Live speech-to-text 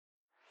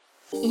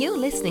You're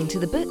listening to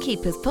the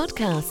Bookkeepers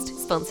podcast,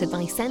 sponsored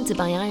by Centre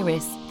by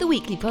Iris, the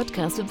weekly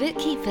podcast for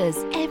bookkeepers.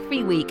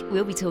 Every week,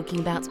 we'll be talking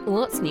about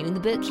what's new in the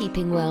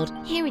bookkeeping world.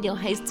 Here are your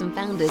hosts and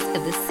founders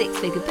of the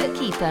Six-Figure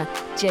Bookkeeper,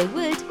 Jo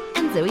Wood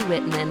and Zoe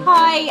Whitman.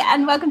 Hi,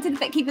 and welcome to the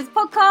Bookkeepers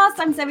podcast.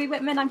 I'm Zoe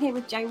Whitman. I'm here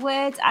with Jo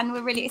Wood, and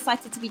we're really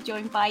excited to be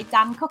joined by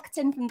Dan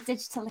Cockerton from the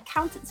Digital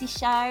Accountancy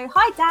Show.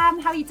 Hi,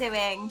 Dan. How are you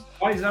doing?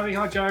 Hi, Zoe.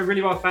 Hi, Jo.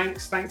 Really well,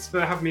 thanks. Thanks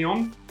for having me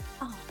on.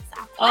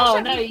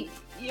 Oh, no.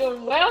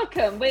 You're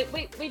welcome.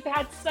 We've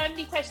had so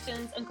many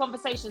questions and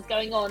conversations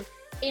going on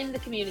in the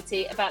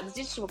community about the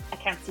Digital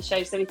Accountancy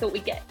Show, so we thought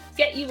we'd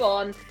get you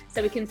on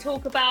so we can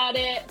talk about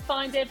it,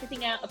 find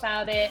everything out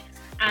about it,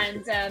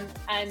 and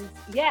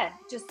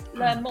just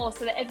learn more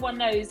so that everyone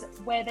knows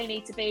where they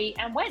need to be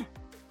and when.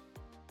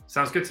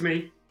 Sounds good to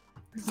me.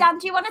 Dan,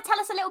 do you want to tell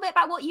us a little bit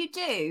about what you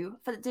do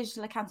for the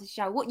Digital Accountancy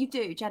Show, what you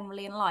do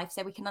generally in life,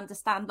 so we can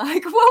understand where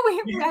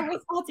we're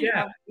starting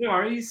from? No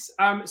worries.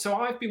 So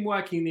I've been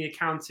working in the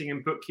accounting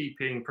and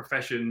bookkeeping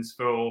professions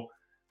for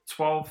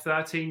 12,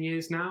 13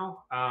 years now.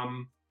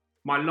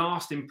 My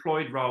last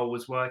employed role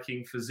was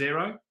working for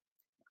Xero.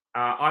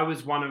 I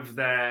was one of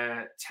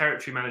their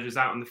territory managers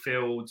out in the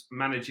field,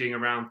 managing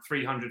around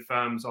 300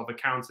 firms of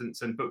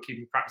accountants and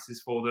bookkeeping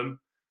practices for them.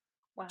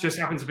 Wow. Just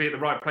happened to be at the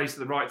right place at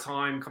the right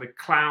time. Kind of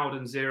cloud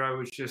and Xero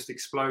was just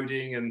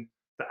exploding, and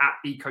the app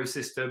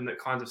ecosystem that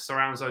kind of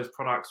surrounds those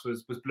products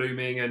was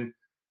blooming. And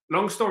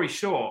long story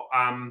short,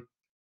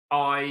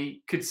 I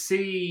could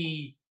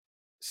see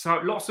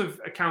lots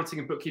of accounting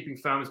and bookkeeping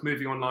firms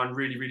moving online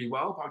really, really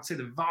well. But I'd say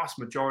the vast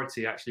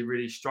majority actually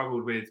really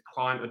struggled with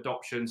client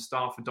adoption,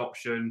 staff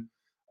adoption,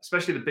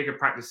 especially the bigger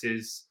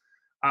practices.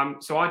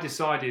 So I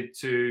decided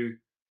to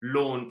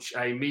launch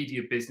a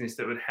media business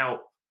that would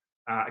help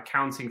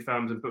accounting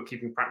firms and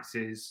bookkeeping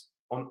practices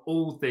on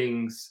all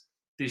things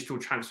digital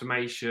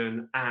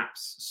transformation,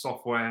 apps,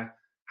 software,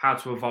 how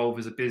to evolve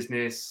as a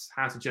business,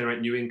 how to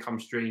generate new income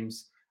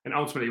streams, and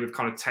ultimately with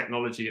kind of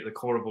technology at the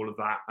core of all of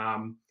that.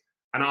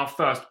 And our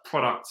first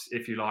product,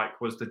 if you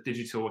like, was the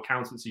Digital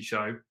Accountancy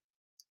Show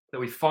that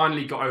we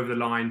finally got over the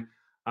line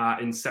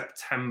in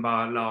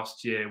September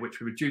last year, which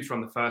we were due to run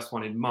the first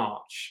one in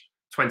March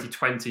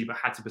 2020, but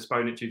had to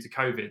postpone it due to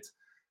COVID.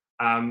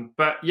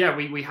 But yeah,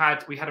 we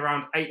had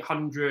around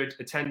 800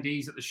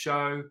 attendees at the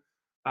show.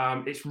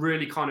 It's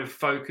really kind of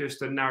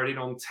focused and narrowed in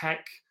on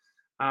tech.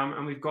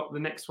 And we've got the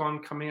next one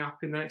coming up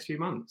in the next few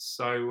months.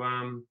 So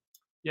a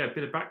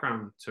bit of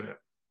background to it.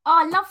 Oh,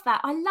 I love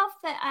that. I love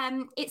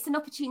that it's an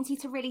opportunity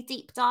to really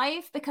deep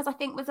dive, because I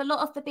think with a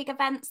lot of the big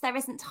events, there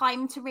isn't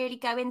time to really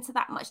go into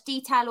that much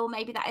detail, or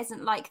maybe that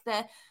isn't like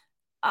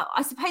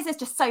I suppose there's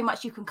just so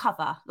much you can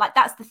cover. Like,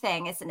 that's the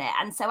thing, isn't it?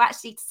 And so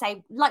actually to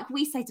say, like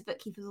we say to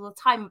bookkeepers all the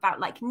time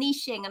about like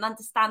niching and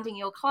understanding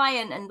your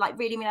client and like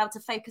really being able to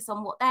focus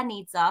on what their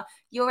needs are,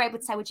 you're able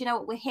to say, well, do you know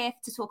what, we're here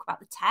to talk about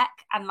the tech,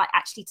 and like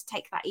actually to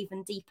take that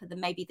even deeper than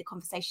maybe the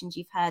conversations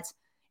you've heard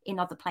in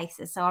other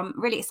places. So I'm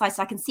really excited.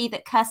 I can see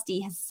that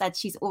Kirsty has said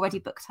she's already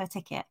booked her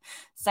ticket.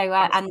 So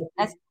and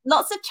there's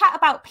lots of chat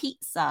about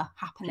pizza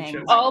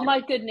happening. Oh my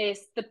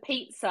goodness, the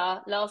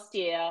pizza last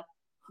year.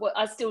 Well,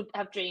 I still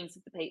have dreams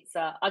of the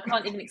pizza. I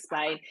can't even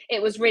explain.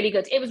 It was really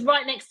good. It was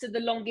right next to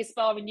the longest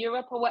bar in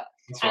Europe.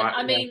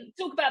 I mean,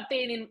 talk about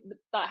being in,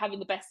 like, having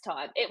the best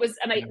time. It was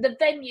amazing. Yeah. The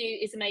venue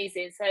is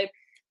amazing. So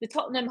the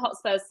Tottenham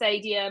Hotspur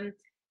Stadium,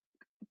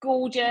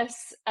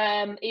 gorgeous.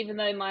 Even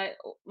though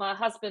my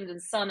husband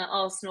and son are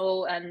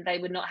Arsenal, and they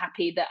were not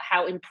happy that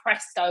how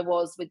impressed I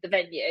was with the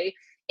venue.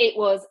 It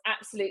was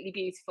absolutely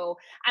beautiful.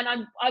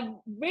 And I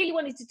really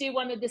wanted to do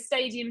one of the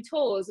stadium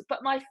tours,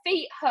 but my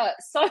feet hurt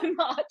so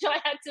much. I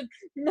had to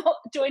not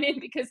join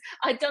in because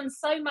I'd done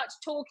so much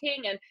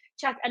talking and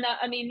chat. And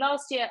I mean,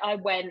 last year I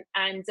went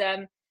and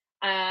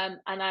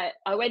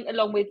I went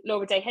along with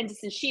Laura Day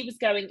Henderson. She was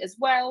going as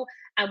well.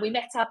 And we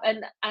met up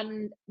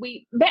and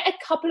we met a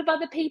couple of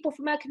other people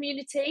from our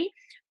community,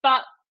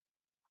 but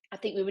I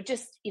think we were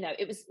just,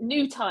 it was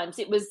new times.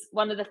 It was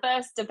one of the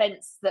first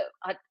events that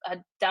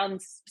I'd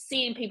done,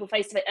 seeing people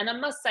face to face. And I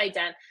must say,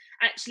 Dan,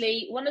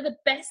 actually, one of the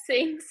best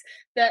things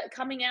that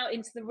coming out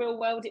into the real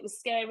world, it was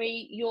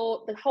scary.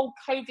 The whole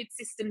COVID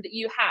system that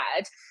you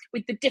had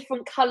with the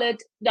different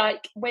coloured,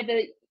 like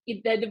whether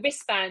the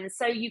wristbands,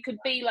 so you could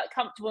be like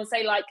comfortable and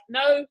say like,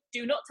 no,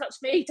 do not touch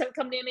me, don't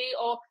come near me,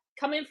 or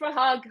come in for a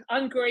hug,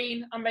 I'm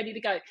green, I'm ready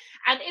to go.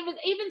 And it was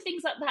even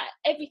things like that.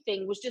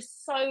 Everything was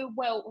just so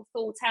well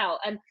thought out.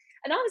 And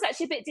I was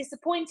actually a bit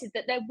disappointed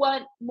that there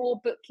weren't more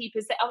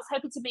bookkeepers. That I was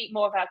hoping to meet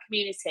more of our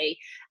community.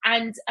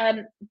 And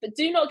but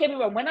do not get me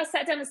wrong, when I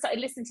sat down and started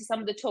listening to some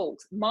of the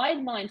talks, my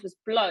mind was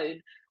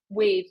blown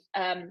with,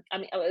 I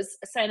was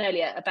saying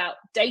earlier about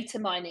data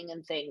mining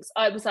and things.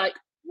 I was like,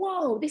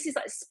 whoa, this is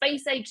like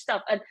space age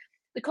stuff. And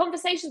the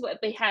conversations that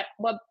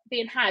were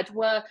being had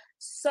were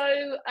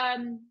so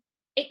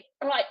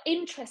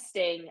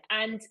interesting,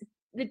 and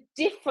the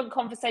different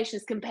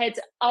conversations compared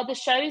to other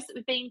shows that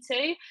we've been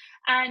to.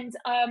 And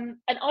I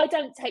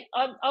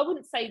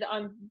wouldn't say that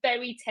I'm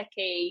very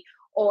techie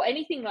or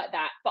anything like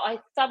that, but I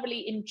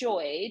thoroughly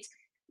enjoyed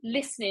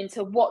listening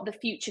to what the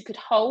future could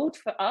hold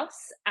for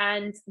us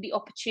and the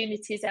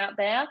opportunities out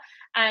there.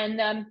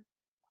 And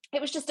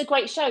it was just a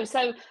great show.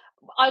 So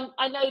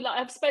I know, like,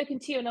 I've spoken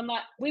to you and I'm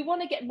like, we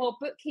want to get more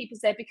bookkeepers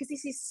there because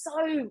this is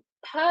so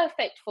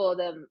perfect for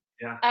them.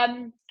 Yeah.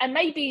 And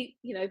maybe,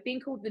 you know, being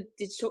called the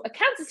digital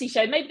accountancy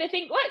show, maybe they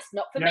think, well, it's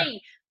not for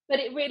me, but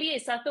it really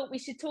is. So I thought we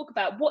should talk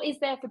about what is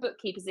there for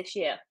bookkeepers this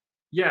year.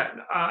 Yeah,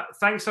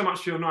 thanks so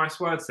much for your nice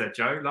words there,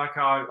 Joe. Like,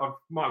 I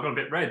might have got a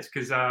bit red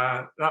because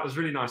that was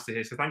really nice to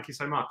hear. So thank you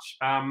so much.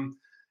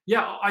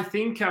 Yeah, I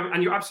think,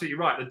 and you're absolutely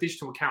right, the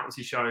digital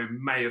accountancy show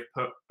may have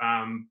put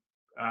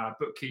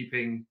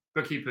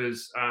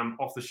bookkeepers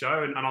off the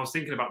show. And I was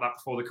thinking about that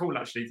before the call,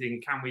 actually,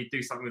 thinking, can we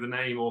do something with the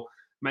name or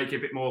make it a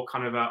bit more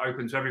kind of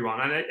open to everyone?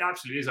 And it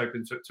absolutely is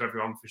open to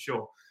everyone for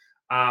sure.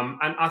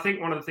 And I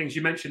think one of the things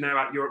you mentioned there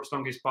about Europe's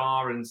longest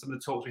bar and some of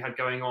the talks we had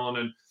going on,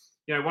 and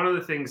you know, one of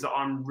the things that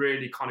I'm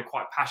really kind of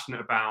quite passionate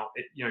about,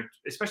 you know,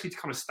 especially to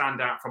kind of stand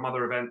out from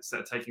other events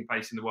that are taking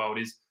place in the world,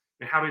 is,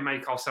 you know, how do we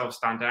make ourselves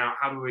stand out?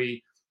 How do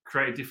we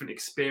create a different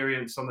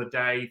experience on the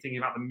day? Thinking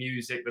about the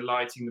music, the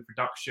lighting, the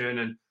production,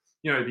 and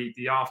you know,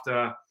 the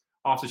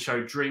after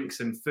show drinks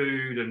and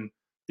food. And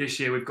this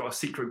year we've got a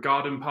secret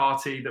garden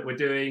party that we're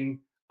doing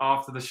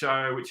after the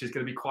show, which is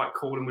going to be quite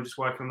cool. And we're just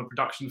working on the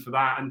production for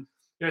that. And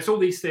you know, it's all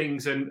these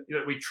things, and you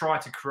know, we try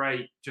to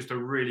create just a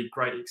really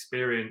great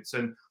experience.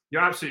 And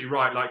you're absolutely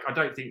right. Like, I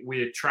don't think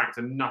we attract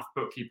enough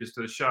bookkeepers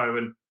to the show.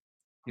 And,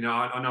 you know,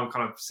 I know I'm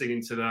kind of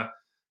singing to the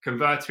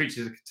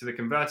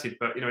converted,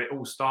 but, you know, it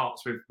all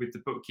starts with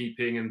the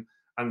bookkeeping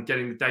and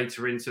getting the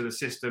data into the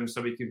system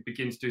so we can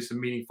begin to do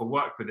some meaningful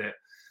work with it.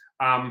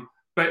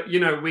 But, you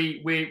know,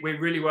 we're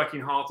really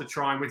working hard to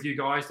try and, with you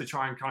guys, to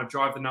try and kind of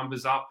drive the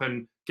numbers up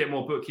and get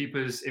more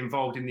bookkeepers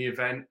involved in the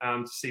event,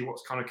 to see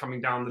what's kind of coming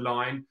down the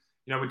line.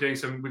 You know, we've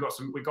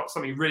got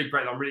something really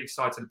great that I'm really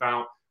excited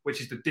about, which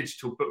is the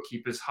Digital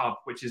Bookkeepers Hub,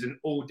 which is an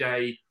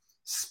all-day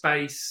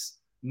space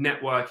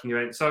networking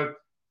event. So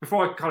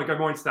before I kind of go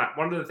more into that,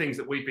 one of the things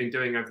that we've been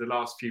doing over the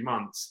last few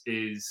months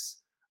is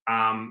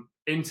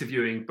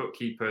interviewing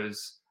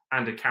bookkeepers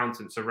and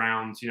accountants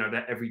around, you know,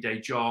 their everyday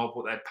job,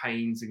 what their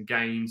pains and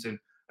gains, and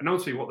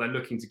ultimately what they're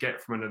looking to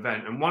get from an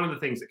event. And one of the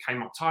things that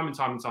came up time and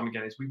time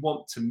again is we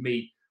want to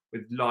meet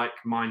with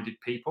like-minded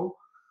people.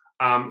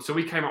 So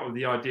we came up with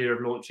the idea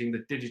of launching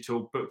the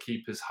Digital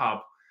Bookkeepers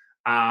Hub.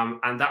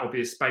 And that will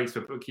be a space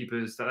for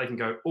bookkeepers that they can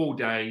go all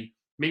day,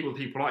 meet with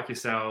people like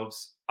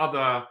yourselves,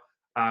 other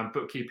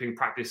bookkeeping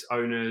practice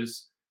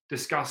owners,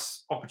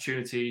 discuss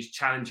opportunities,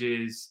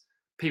 challenges,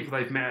 people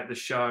they've met at the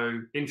show,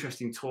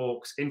 interesting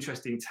talks,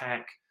 interesting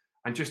tech,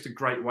 and just a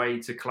great way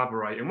to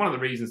collaborate. And one of the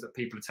reasons that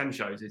people attend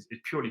shows is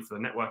purely for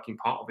the networking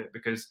part of it,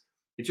 because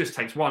it just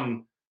takes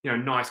one, you know,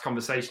 nice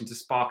conversation to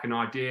spark an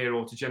idea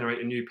or to generate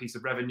a new piece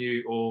of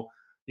revenue, or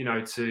you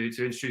know, to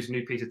introduce a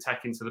new piece of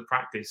tech into the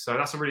practice. So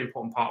that's a really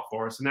important part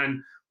for us. And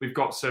then we've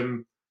got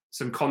some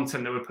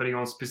content that we're putting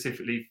on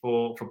specifically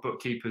for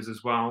bookkeepers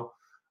as well.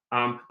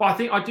 But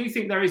I do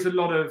think there is a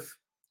lot of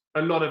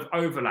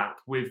overlap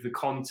with the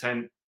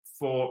content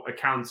for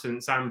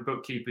accountants and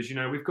bookkeepers. You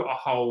know, we've got a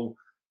whole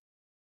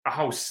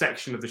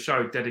section of the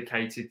show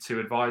dedicated to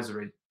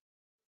advisory.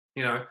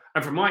 You know,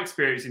 and from my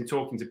experience in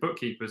talking to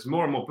bookkeepers,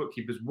 more and more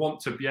bookkeepers want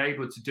to be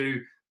able to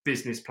do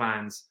business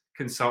plans,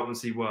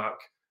 consultancy work,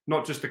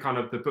 not just the kind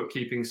of the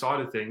bookkeeping side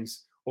of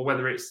things, or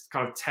whether it's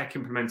kind of tech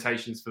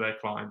implementations for their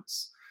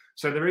clients.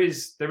 So there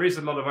is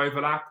a lot of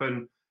overlap,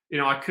 and you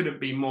know, I couldn't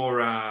be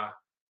more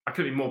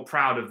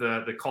proud of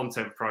the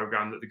content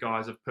program that the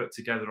guys have put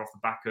together off the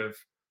back of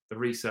the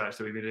research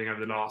that we've been doing over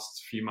the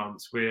last few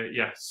months.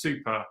 We're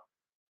super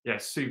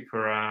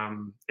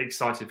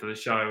excited for the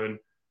show, and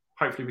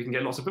hopefully we can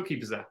get lots of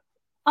bookkeepers there.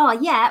 Oh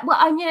yeah, well,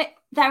 I mean,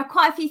 there are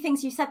quite a few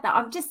things you said that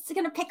I'm just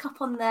going to pick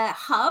up on the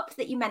hub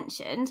that you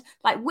mentioned.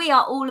 Like, we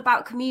are all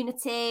about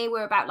community.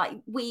 We're about, like,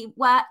 we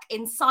work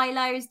in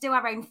silos, do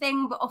our own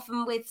thing, but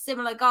often with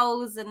similar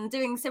goals and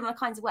doing similar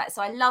kinds of work.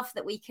 So I love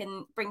that we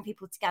can bring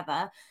people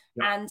together.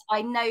 Yeah. And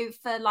I know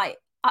for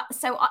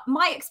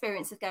my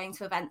experience of going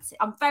to events,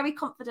 I'm very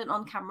confident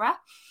on camera.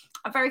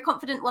 I'm very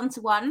confident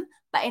one-to-one,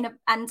 but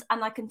and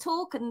I can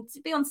talk and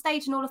be on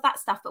stage and all of that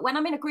stuff. But when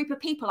I'm in a group of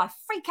people, I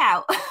freak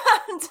out.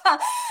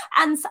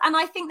 and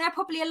I think there are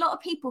probably a lot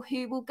of people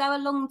who will go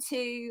along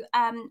to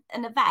an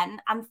event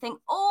and think,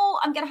 oh,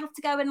 I'm going to have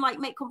to go and like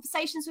make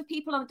conversations with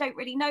people, and I don't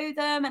really know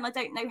them, and I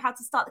don't know how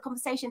to start the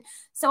conversation.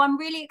 So I'm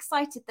really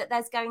excited that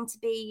there's going to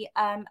be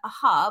a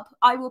hub.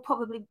 I will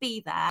probably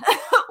be there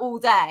all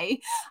day.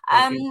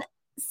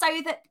 So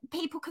that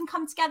people can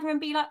come together and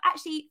be like,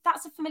 actually,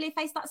 that's a familiar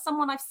face. That's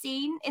someone I've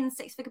seen in the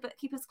Six Figure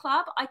Bookkeepers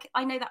Club.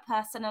 I know that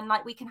person, and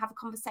like we can have a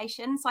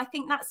conversation. So I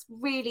think that's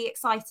really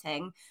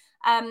exciting.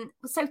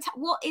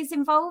 What is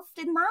involved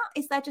in that?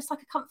 Is there just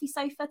like a comfy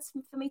sofa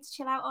for me to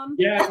chill out on?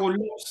 Yeah, well,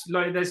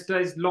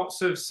 there's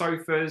lots of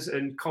sofas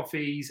and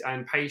coffees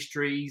and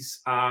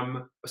pastries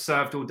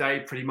served all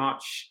day, pretty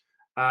much,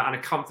 and a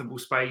comfortable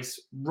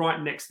space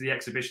right next to the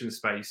exhibition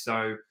space.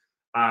 So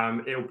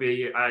it'll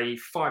be a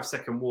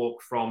 5-second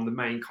walk from the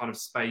main kind of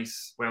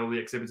space where all the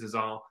exhibitors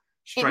are.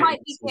 It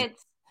might be good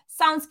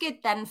sounds good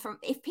then. From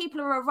if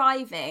people are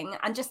arriving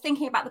and just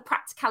thinking about the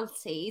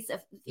practicalities of,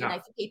 you know,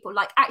 for people,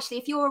 like actually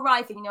if you're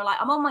arriving and you're like,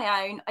 I'm on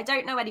my own, I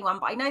don't know anyone,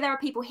 but I know there are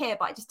people here,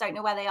 but I just don't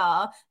know where they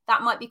are.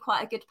 That might be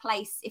quite a good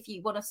place if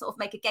you want to sort of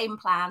make a game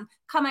plan.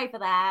 Come over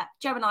there.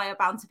 Joe and I are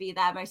bound to be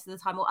there most of the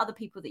time, or other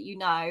people that you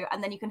know,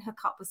 and then you can hook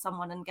up with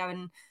someone and go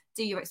and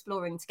do your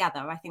exploring together.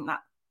 I think that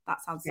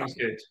sounds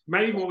good.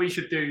 Maybe what we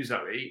should do,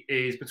 Zoe,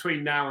 is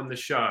between now and the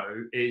show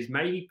is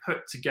maybe put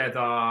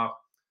together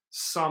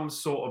some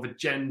sort of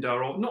agenda,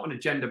 or not an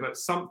agenda, but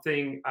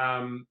something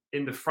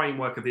in the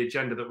framework of the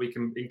agenda that we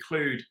can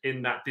include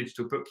in that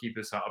digital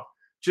bookkeepers hub,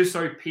 just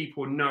so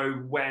people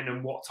know when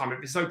and what time.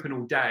 If it's open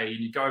all day and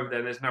you go over there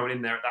and there's no one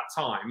in there at that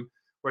time,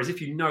 whereas if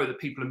you know that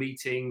people are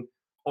meeting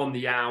on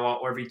the hour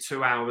or every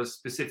 2 hours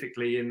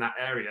specifically in that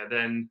area,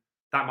 then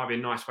that might be a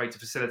nice way to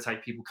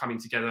facilitate people coming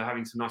together,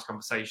 having some nice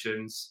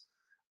conversations,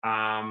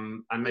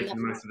 and making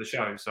the most of the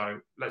show. So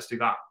let's do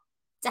that.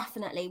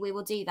 Definitely, we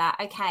will do that.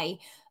 Okay.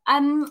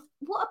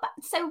 What about,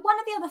 so one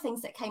of the other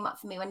things that came up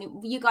for me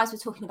when you guys were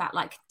talking about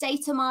like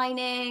data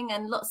mining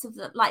and lots of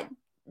the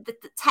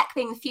tech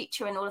being the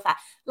future and all of that,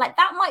 like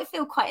that might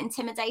feel quite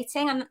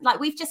intimidating. And like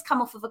we've just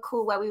come off of a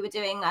call where we were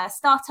doing a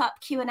startup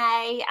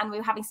Q&A and we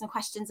were having some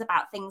questions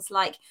about things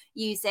like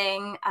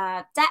using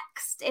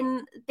Dext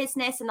in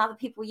business, and other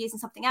people were using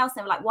something else.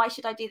 And they were like, why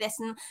should I do this?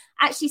 And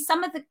actually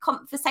some of the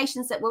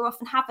conversations that we're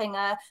often having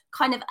are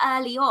kind of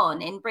early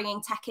on in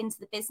bringing tech into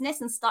the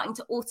business and starting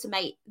to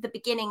automate the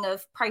beginning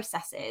of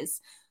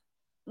processes.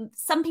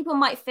 Some people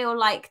might feel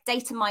like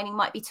data mining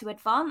might be too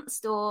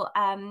advanced or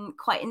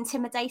quite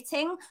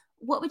intimidating.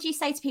 What would you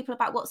say to people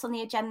about what's on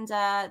the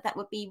agenda that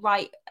would be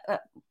right at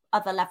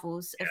other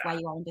levels of where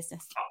you are in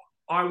business?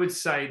 I would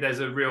say there's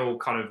a real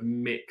kind of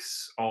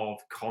mix of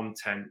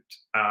content,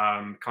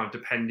 kind of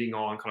depending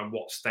on kind of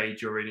what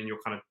stage you're in your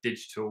kind of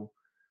digital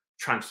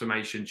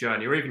transformation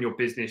journey or even your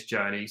business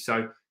journey.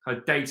 So kind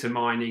of data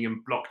mining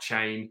and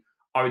blockchain,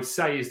 I would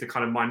say, is the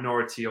kind of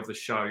minority of the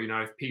show. You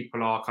know, if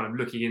people are kind of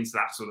looking into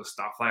that sort of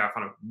stuff, they are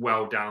kind of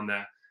well down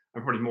there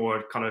and probably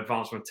more kind of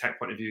advanced from a tech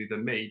point of view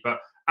than me. But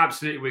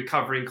absolutely, we're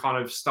covering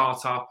kind of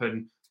startup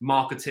and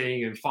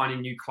marketing and finding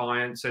new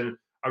clients. And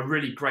a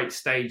really great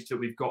stage that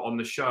we've got on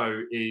the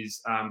show is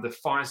the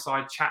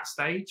fireside chat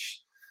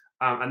stage.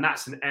 And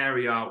that's an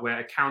area where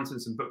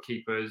accountants and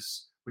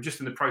bookkeepers, we're just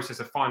in the process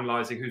of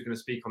finalizing who's going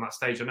to speak on that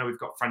stage. I know we've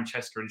got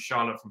Francesca and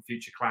Charlotte from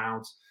Future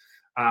Clouds,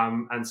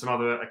 and some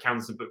other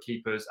accountants and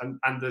bookkeepers. And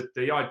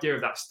the idea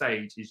of that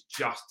stage is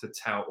just to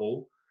tell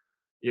all,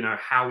 you know,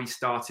 how we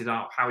started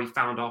up, how we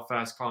found our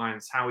first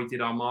clients, how we did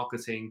our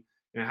marketing,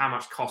 you know, how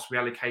much cost we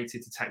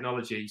allocated to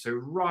technology. So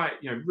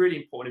really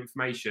important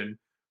information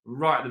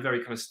right at the very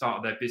kind of start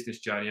of their business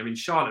journey. I mean,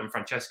 Charlotte and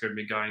Francesca have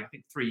been going, I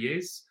think, 3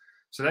 years.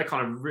 So they're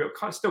kind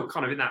of still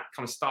kind of in that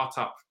kind of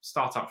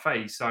startup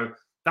phase. So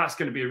that's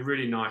going to be a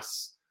really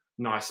nice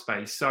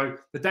space. So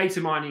the data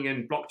mining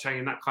and blockchain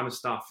and that kind of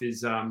stuff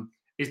is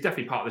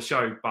definitely part of the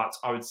show, but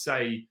I would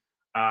say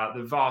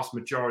the vast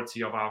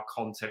majority of our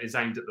content is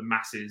aimed at the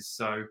masses.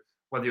 So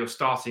whether you're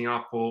starting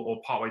up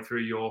or partway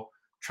through your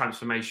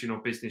transformation or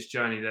business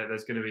journey,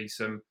 there's going to be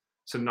some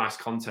nice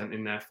content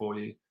in there for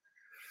you.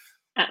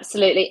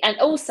 Absolutely. And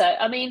also,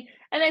 I mean,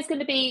 and there's going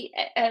to be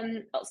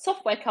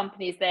software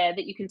companies there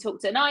that you can talk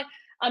to. And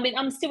I mean,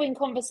 I'm still in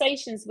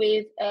conversations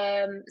with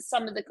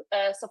some of the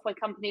software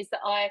companies that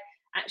I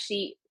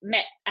actually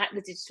met at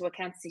the digital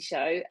accountancy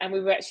show, and we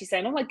were actually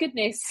saying, oh my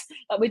goodness,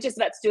 we're just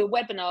about to do a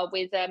webinar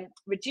with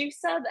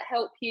Reducer that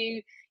help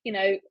your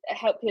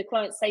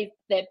clients save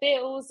their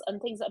bills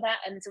and things like that,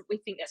 and we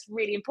think that's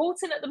really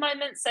important at the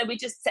moment. So we're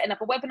just setting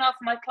up a webinar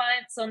for my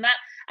clients on that,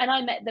 and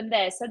I met them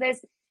there. So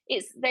there's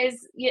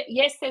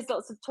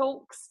lots of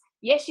talks.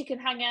 Yes, you can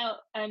hang out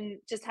and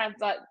just have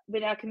like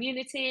with our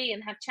community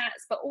and have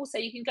chats, but also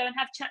you can go and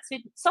have chats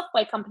with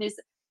software companies,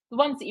 the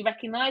ones that you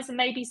recognize and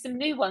maybe some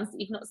new ones that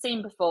you've not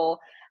seen before.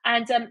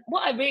 And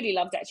what I really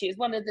loved actually is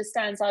one of the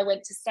stands I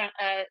went to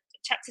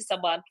chat to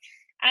someone,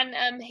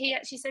 and he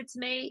actually said to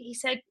me, he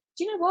said,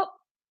 do you know what?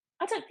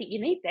 I don't think you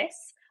need this.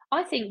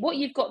 I think what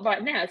you've got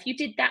right now, if you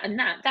did that and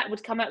that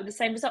would come out with the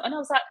same result. And I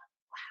was like,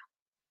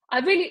 wow. I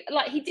really,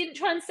 like, he didn't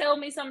try and sell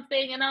me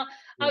something, and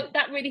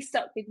that really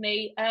stuck with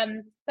me.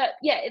 But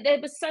yeah,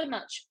 there was so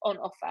much on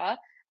offer.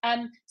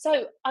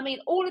 So, I mean,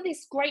 all of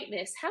this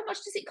greatness, how much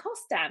does it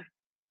cost, Dan?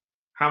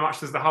 How much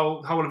does the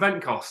whole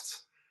event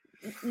cost?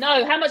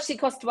 No, how much does it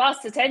cost to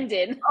us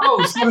attending?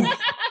 Oh, sorry.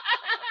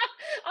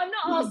 I'm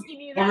not asking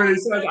you that. I'm really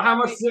sorry. How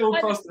much does it all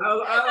cost?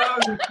 I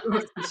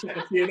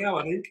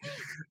think.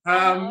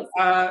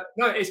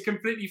 No, it's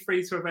completely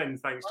free to attend.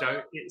 Thanks,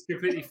 Joe. It's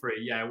completely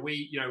free. Yeah,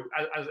 we,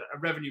 as a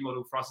revenue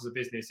model for us as a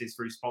business is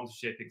through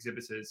sponsorship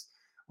exhibitors.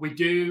 We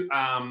do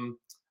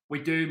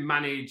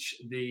manage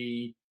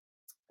the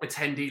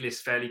attendee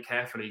list fairly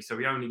carefully, so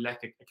we only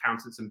let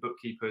accountants and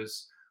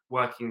bookkeepers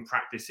working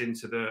practice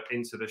into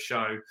the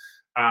show,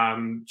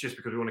 just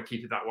because we want to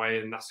keep it that way,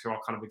 and that's who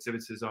our kind of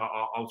exhibitors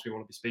are ultimately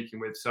want to be speaking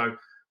with. So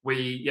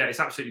it's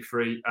absolutely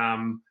free.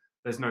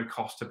 there's no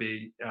cost to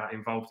be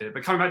involved in it.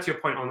 But coming back to your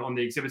point on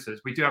the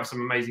exhibitors, we do have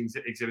some amazing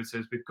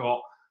exhibitors. We've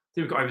got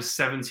over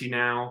 70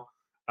 now,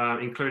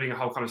 including a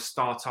whole kind of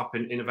startup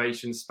and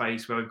innovation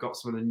space where we've got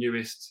some of the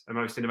newest and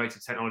most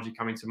innovative technology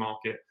coming to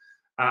market.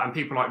 And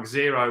people like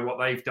Xero, what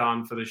they've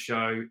done for the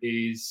show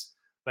is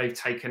they've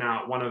taken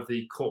out one of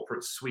the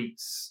corporate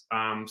suites.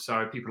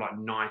 So people like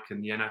Nike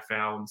and the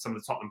NFL and some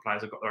of the Tottenham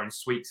players have got their own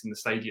suites in the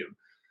stadium.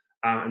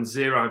 And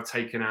Xero have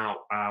taken out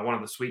one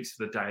of the suites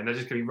for the day. And they're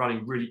just going to be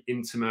running really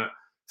intimate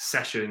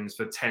sessions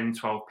for 10,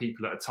 12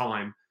 people at a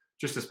time,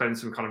 just to spend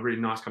some kind of really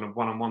nice kind of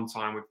one-on-one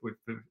time with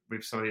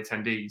some of the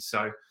attendees.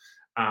 So,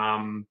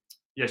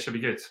 yeah, should be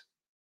good.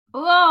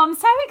 Oh, I'm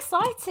so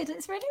excited.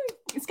 It's going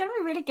to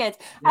be really good.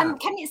 Yeah.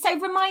 Can you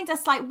remind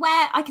us like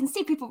where I can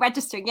see people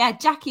registering? Yeah,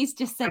 Jackie's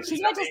just said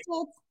she's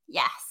registered.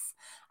 Yes.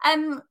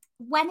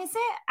 When is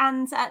it?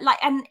 And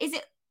and is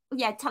it?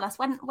 Yeah, tell us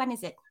when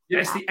is it? Yeah,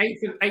 it's the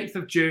 8th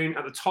of June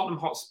at the Tottenham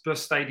Hotspur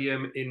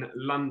Stadium in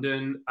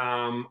London.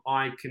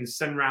 I can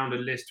send around a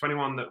list to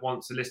anyone that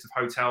wants a list of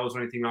hotels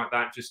or anything like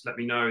that. Just let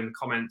me know in the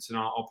comments, and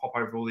I'll pop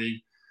over all the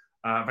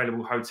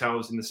available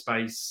hotels in the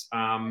space.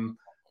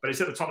 But it's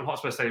at the Tottenham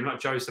Hotspur Stadium, like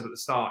Joe said at the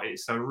start.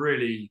 It's a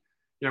really,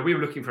 we were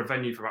looking for a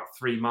venue for about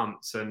 3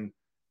 months, and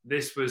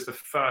this was the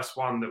first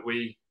one that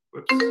we.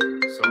 Whoops,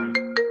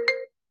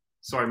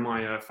 sorry,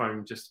 my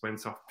phone just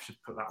went off. I should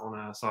put that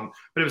on silent.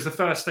 But it was the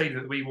first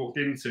stadium that we walked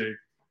into.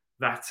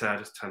 That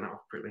just turn that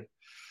off quickly.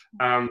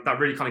 That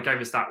really kind of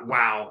gave us that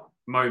wow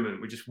moment.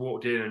 We just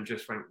walked in and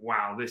just went,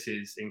 wow, this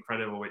is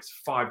incredible.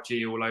 It's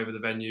 5G all over the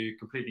venue,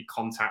 completely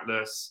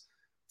contactless,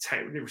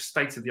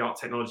 state-of-the-art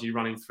technology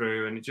running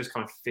through, and it just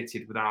kind of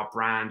fitted with our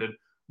brand. And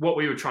what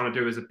we were trying to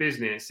do as a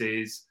business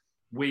is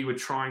we were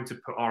trying to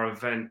put our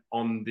event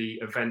on the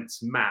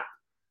events map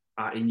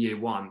in year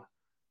one.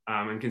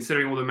 And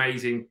considering all the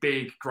amazing,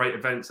 big, great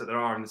events that there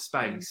are in the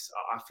space,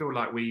 I feel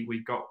like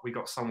we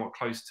got somewhat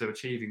close to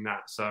achieving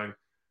that. So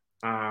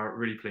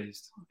really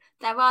pleased.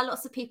 There are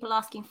lots of people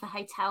asking for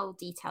hotel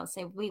details,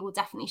 so we will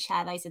definitely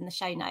share those in the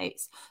show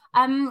notes.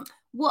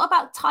 What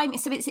about timing?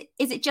 So is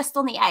it just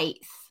on the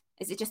 8th?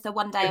 Is it just a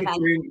one-day event?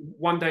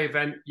 One-day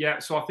event, yeah.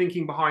 So our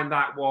thinking behind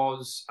that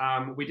was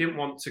we didn't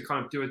want to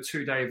kind of do a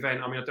 2-day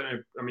event. I mean, I don't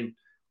know. I mean,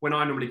 when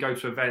I normally go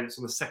to events,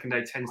 on the second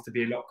day tends to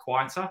be a lot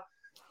quieter.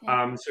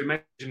 Yeah. So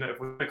imagine that if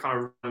we're going to kind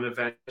of run an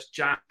event, let's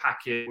jam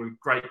pack it with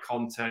great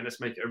content.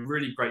 Let's make it a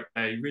really great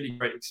day, really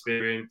great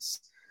experience.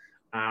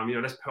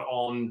 Let's put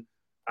on,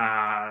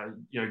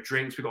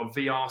 drinks. We've got a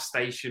VR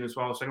station as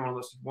well. So anyone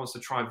that wants to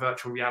try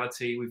virtual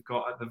reality, we've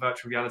got the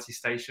virtual reality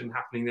station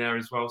happening there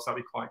as well. So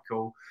that'd be quite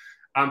cool.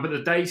 But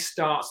the day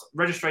starts,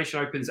 registration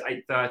opens at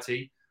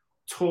 8:30.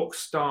 Talks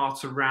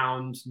start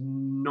around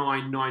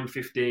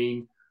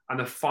 9:15. And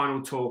the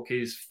final talk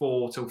is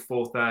 4 till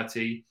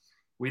 4:30.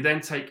 We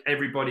then take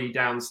everybody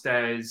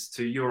downstairs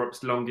to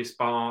Europe's longest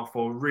bar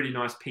for really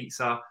nice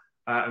pizza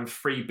and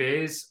free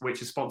beers,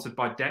 which is sponsored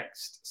by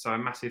Dext. So a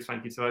massive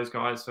thank you to those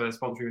guys for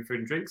sponsoring the food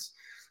and drinks.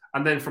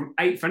 And then from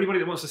 8, for anybody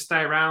that wants to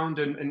stay around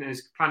and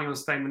is planning on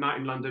staying the night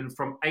in London,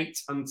 from 8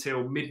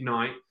 until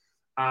midnight,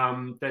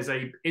 there's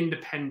a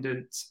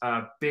independent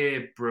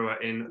beer brewery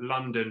in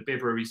London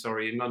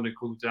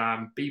called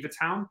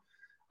Beavertown.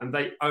 And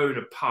they own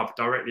a pub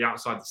directly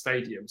outside the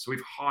stadium. So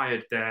we've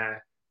hired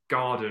their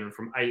garden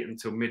from 8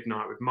 until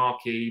midnight with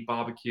marquee,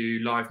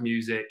 barbecue, live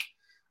music,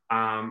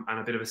 and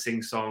a bit of a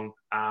sing-song,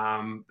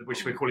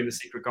 which we're calling the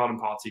Secret Garden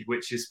Party,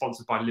 which is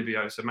sponsored by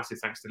Livio. So massive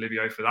thanks to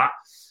Livio for that.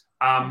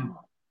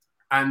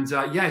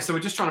 So we're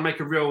just trying to make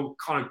a real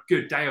kind of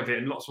good day of it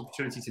and lots of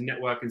opportunity to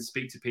network and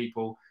speak to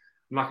people.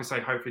 And like I say,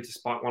 hopefully to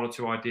spark 1 or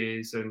 2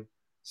 ideas and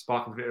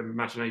spark a bit of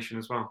imagination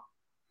as well.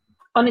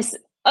 Honest,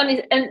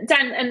 and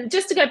Dan, and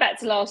just to go back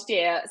to last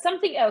year,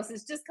 something else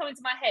has just come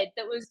into my head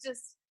that was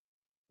just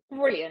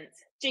brilliant,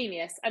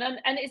 genius, and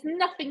it's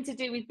nothing to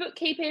do with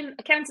bookkeeping,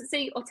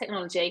 accountancy, or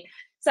technology.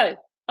 So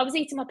I was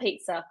eating my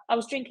pizza, I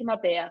was drinking my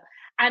beer,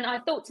 and I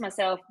thought to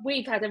myself,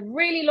 we've had a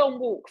really long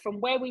walk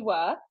from where we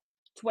were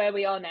to where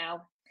we are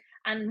now,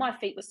 and my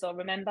feet were sore.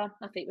 Remember,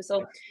 my feet were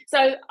sore.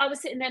 So I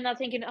was sitting there and I'm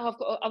thinking, I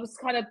was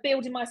kind of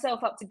building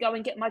myself up to go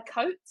and get my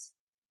coat,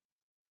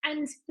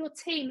 and your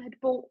team had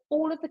bought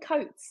all of the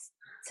coats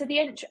to the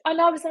entry,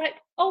 and I was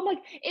like, oh my,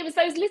 it was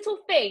those little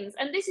things.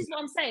 And this is what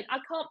I'm saying, I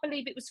can't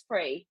believe it was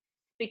free,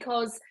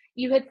 because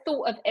you had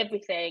thought of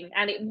everything,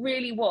 and it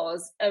really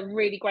was a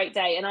really great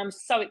day. And I'm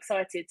so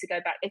excited to go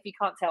back. If you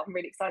can't tell, I'm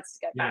really excited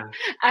to go back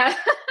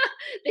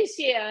this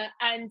year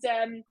and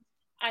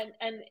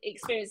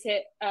experience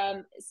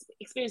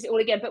it all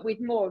again, but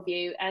with more of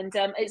you. And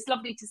it's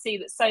lovely to see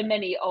that so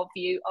many of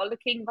you are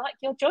looking like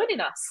you're joining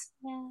us.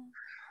 Yeah.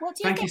 What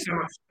do you Thank you so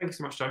much. Thank you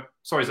so much, Joe.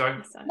 Sorry, Zoe.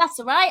 That's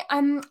all right.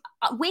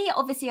 We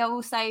obviously are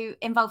also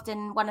involved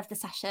in one of the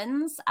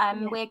sessions.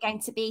 We're going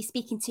to be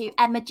speaking to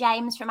Emma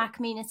James from our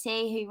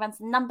community, who runs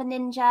the Number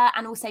Ninja,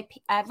 and also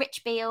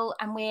Rich Beale,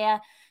 and we're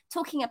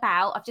talking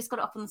about, I've just got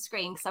it up on the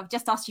screen because I've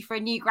just asked you for a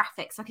new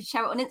graphic so I could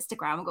share it on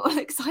Instagram. I got all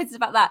excited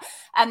about that.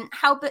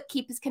 How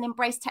bookkeepers can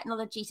embrace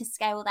technology to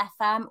scale their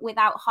firm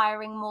without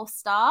hiring more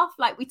staff.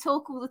 Like, we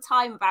talk all the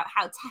time about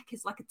how tech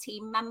is like a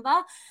team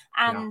member.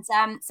 And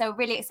so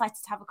really excited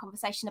to have a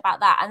conversation about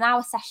that. And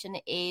our session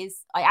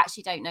is, I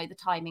actually don't know the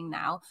timing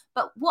now,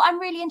 but what I'm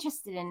really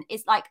interested in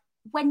is, like,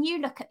 when you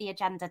look at the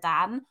agenda,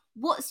 Dan,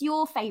 what's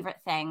your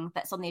favorite thing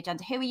that's on the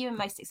agenda? Who are you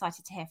most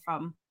excited to hear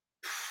from?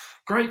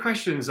 Great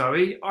question,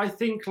 Zoe. I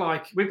think,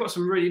 like, we've got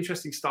some really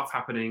interesting stuff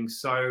happening.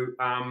 So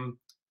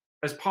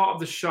as part of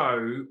the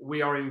show,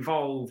 we are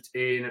involved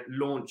in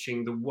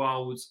launching the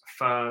world's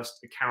first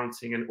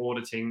accounting and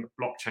auditing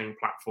blockchain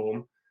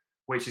platform,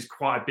 which is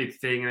quite a big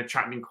thing and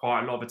attracting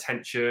quite a lot of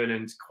attention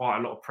and quite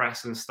a lot of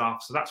press and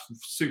stuff. So that's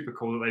super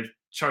cool that they've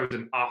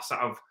chosen us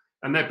out of,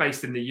 and they're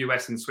based in the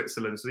US and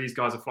Switzerland. So these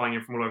guys are flying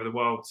in from all over the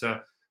world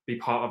to be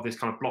part of this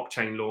kind of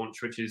blockchain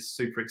launch, which is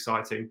super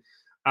exciting.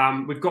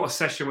 We've got a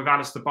session with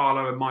Alistair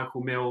Barlow and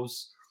Michael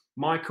Mills.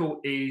 Michael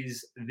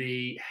is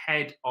the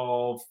head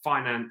of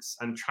finance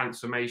and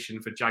transformation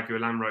for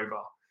Jaguar Land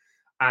Rover.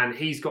 And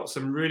he's got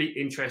some really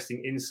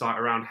interesting insight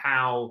around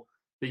how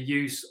the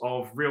use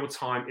of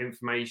real-time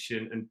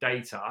information and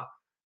data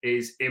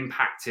is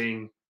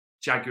impacting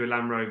Jaguar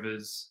Land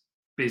Rover's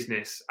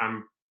business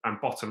and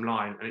bottom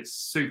line. And it's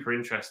super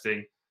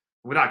interesting,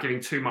 without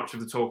giving too much of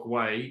the talk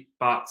away.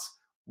 But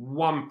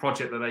one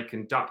project that they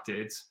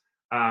conducted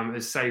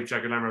has saved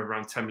Jaguar Land Rover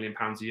around £10 million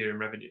a year in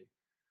revenue.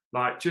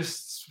 Like,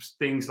 just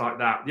things like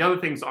that. The other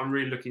things that I'm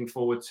really looking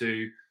forward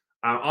to,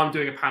 I'm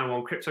doing a panel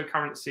on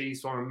cryptocurrency.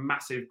 So I'm a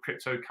massive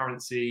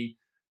cryptocurrency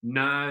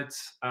nerd.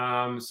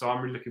 So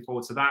I'm really looking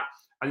forward to that.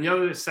 And the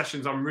other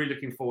sessions I'm really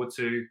looking forward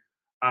to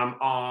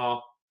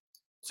are,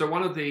 so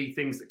one of the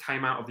things that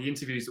came out of the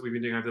interviews that we've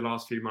been doing over the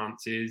last few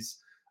months is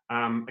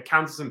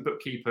accountants and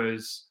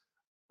bookkeepers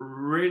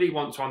really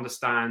want to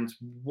understand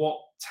what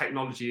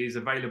technology is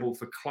available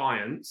for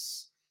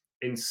clients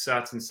in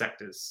certain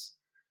sectors.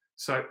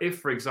 So if,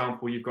 for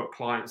example, you've got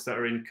clients that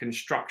are in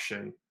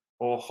construction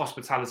or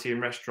hospitality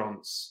and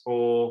restaurants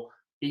or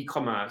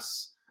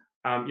e-commerce,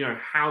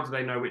 how do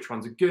they know which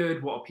ones are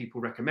good? What are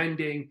people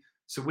recommending?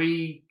 So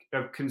we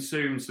have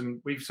consumed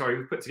we've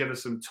put together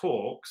some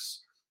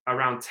talks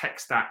around tech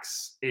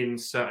stacks in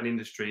certain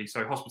industries.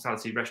 So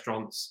hospitality,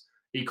 restaurants,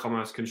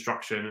 e-commerce,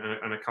 construction,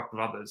 and a couple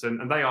of others.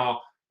 And they are,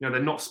 they're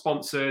not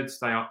sponsored.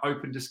 They are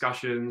open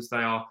discussions.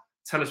 They are,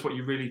 tell us what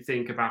you really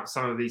think about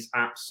some of these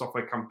apps,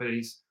 software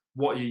companies,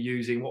 what you're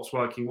using, what's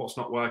working, what's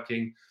not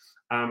working,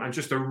 and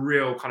just a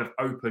real kind of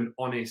open,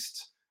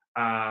 honest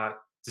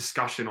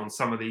discussion on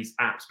some of these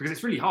apps. Because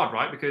it's really hard,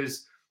 right?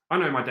 Because I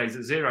know my days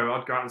at Xero,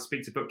 I'd go out and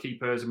speak to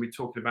bookkeepers and we're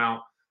talking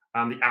about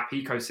the app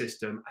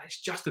ecosystem. And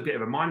it's just a bit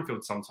of a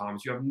minefield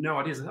sometimes. You have no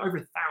idea. There's over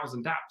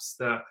 1,000 apps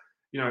that,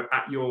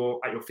 at your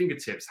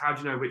fingertips. How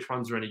do you know which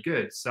ones are any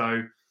good?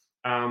 So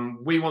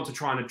we want to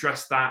try and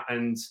address that,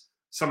 and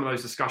some of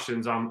those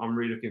discussions I'm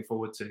really looking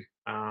forward to.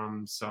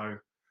 So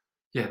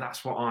yeah,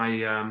 that's what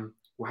I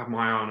will have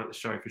my eye on at the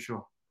show for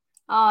sure.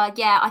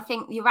 Yeah, I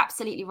think you're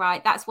absolutely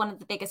right. That's one of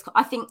the biggest.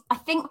 I think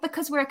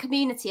because we're a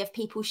community of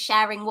people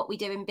sharing what we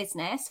do in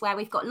business, where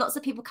we've got lots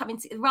of people coming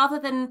to, rather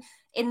than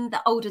in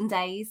the olden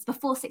days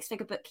before Six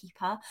Figure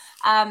Bookkeeper,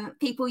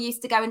 people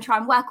used to go and try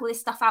and work all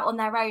this stuff out on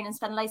their own and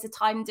spend loads of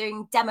time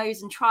doing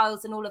demos and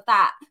trials and all of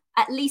that.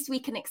 At least we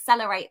can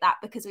accelerate that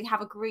because we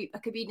have a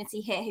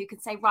community here who can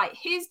say, right,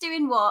 who's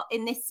doing what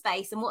in this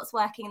space and what's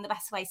working in the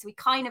best way. So we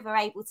kind of are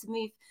able to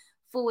move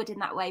forward in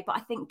that way. But I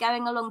think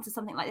going along to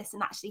something like this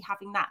and actually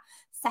having that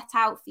set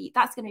out for you,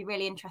 that's going to be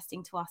really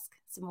interesting to ask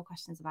some more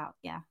questions about.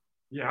 Yeah,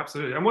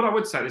 absolutely. And what I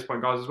would say at this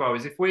point, guys, as well,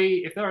 is if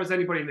there is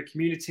anybody in the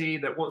community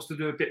that wants to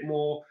do a bit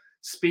more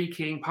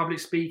speaking, public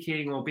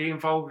speaking, or be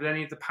involved with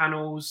any of the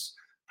panels,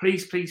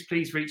 please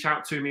reach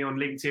out to me on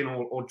LinkedIn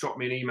or drop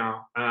me an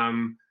email.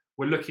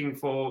 We're looking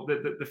for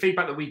the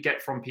feedback that we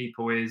get from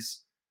people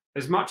is,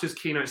 as much as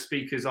keynote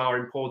speakers are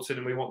important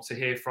and we want to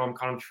hear from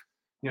kind of,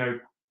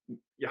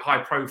 your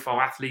high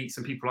profile athletes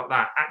and people like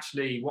that,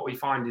 actually what we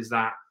find is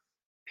that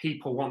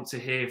people want to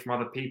hear from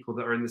other people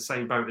that are in the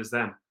same boat as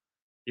them,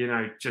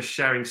 just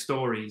sharing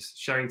stories,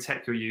 sharing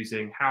tech you're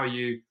using, how are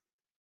you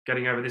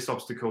getting over this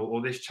obstacle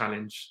or this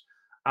challenge,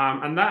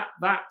 and that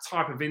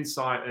type of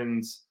insight,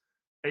 and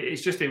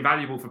it's just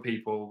invaluable for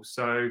people.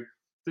 So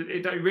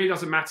it really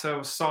doesn't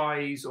matter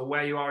size or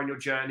where you are in your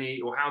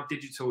journey or how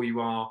digital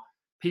you are.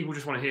 People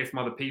just want to hear from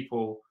other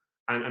people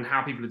and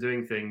how people are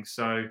doing things.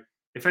 So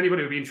if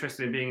anybody would be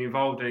interested in being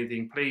involved in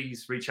anything,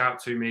 please reach out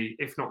to me.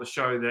 If not the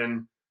show,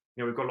 then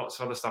we've got lots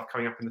of other stuff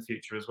coming up in the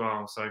future as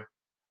well. So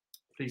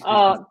please.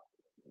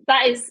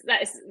 That is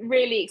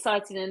really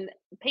exciting, and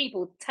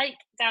people take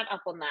Dan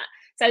up on that.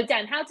 So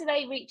Dan, how do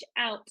they reach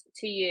out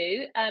to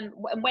you, and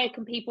where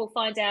can people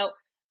find out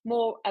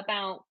more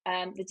about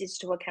the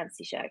Digital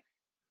Accountancy Show?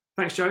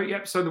 Thanks, Joe.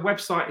 Yep. So the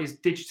website is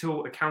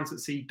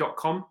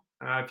digitalaccountancy.com.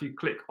 If you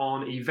click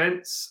on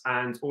events,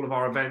 and all of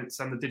our events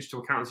and the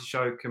Digital Accountancy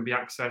Show can be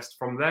accessed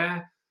from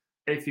there.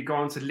 If you go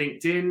onto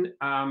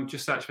LinkedIn,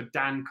 just search for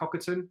Dan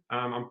Cockerton.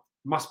 I'm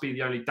must be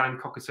the only Dan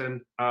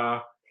Cockerton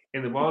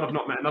in the world. I've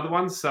not met another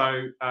one.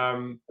 So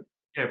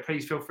yeah,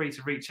 please feel free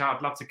to reach out.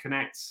 I'd love to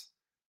connect,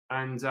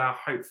 and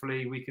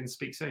hopefully we can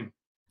speak soon.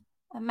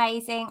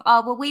 Amazing.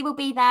 Oh, well, we will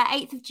be there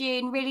 8th of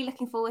June. Really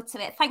looking forward to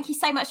it. Thank you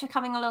so much for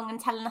coming along and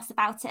telling us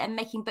about it and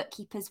making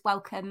bookkeepers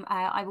welcome.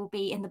 I will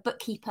be in the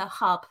bookkeeper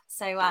hub,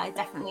 so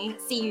definitely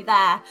see you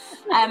there.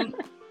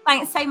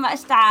 Thanks so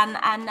much, Dan,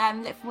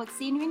 and look forward to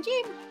seeing you in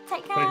June.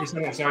 Take care. Thank you so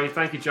much, Zoe.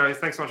 Thank you, Joe.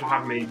 Thanks so much for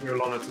having me.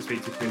 Real honour to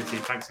speak to the community.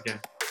 Thanks again.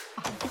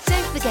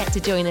 Don't forget to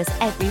join us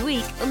every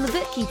week on the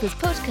Bookkeepers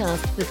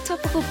podcast with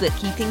topical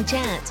bookkeeping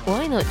chat.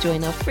 Why not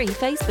join our free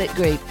Facebook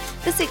group,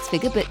 the Six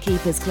Figure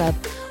Bookkeepers Club,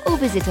 or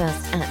visit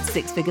us at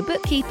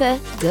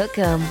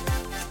sixfigurebookkeeper.com.